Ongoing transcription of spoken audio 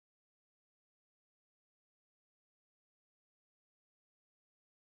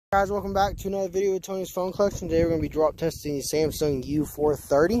Guys, welcome back to another video with Tony's Phone Collection. Today we're going to be drop testing the Samsung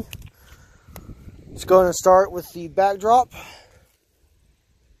U430. Let's go ahead and start with the backdrop.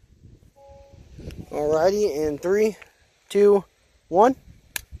 Alrighty, in 3, 2, 1.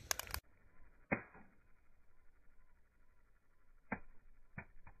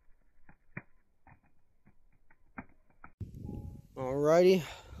 Alrighty,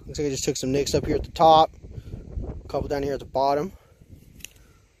 looks like I just took some nicks up here at the top, a couple down here at the bottom.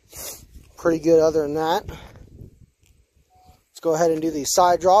 Pretty good other than that. Let's go ahead and do the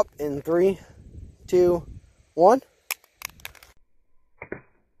side drop in 3, 2, 1. Go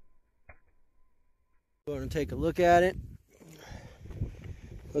ahead and take a look at it.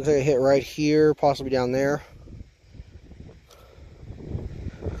 Looks like it hit right here, possibly down there.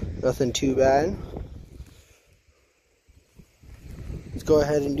 Nothing too bad. Let's go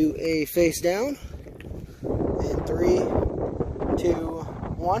ahead and do a face down in 3, 2,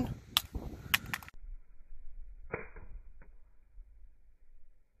 1.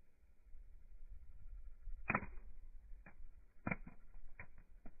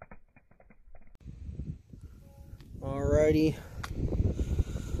 Alrighty,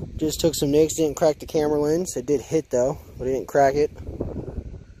 just took some nicks, didn't crack the camera lens. It did hit though, but it didn't crack it.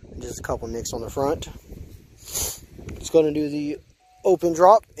 Just a couple nicks on the front. Just going to do the open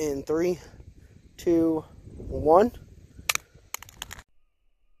drop in 3, 2, 1.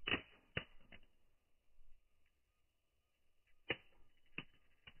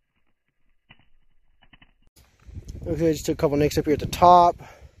 Okay, just took a couple nicks up here at the top,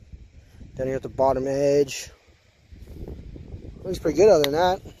 down here at the bottom edge. Looks pretty good other than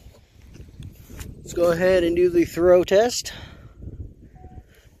that. Let's go ahead and do the throw test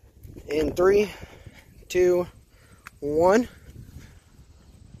in 3, 2, 1.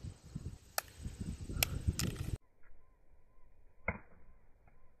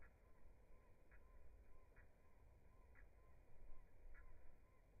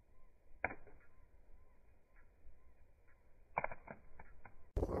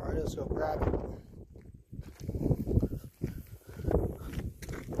 Alright, let's go grab it.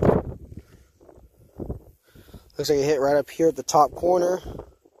 Looks like it hit right up here at the top corner.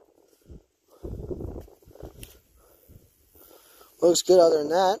 Looks good other than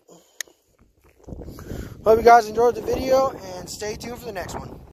that. Hope you guys enjoyed the video and stay tuned for the next one.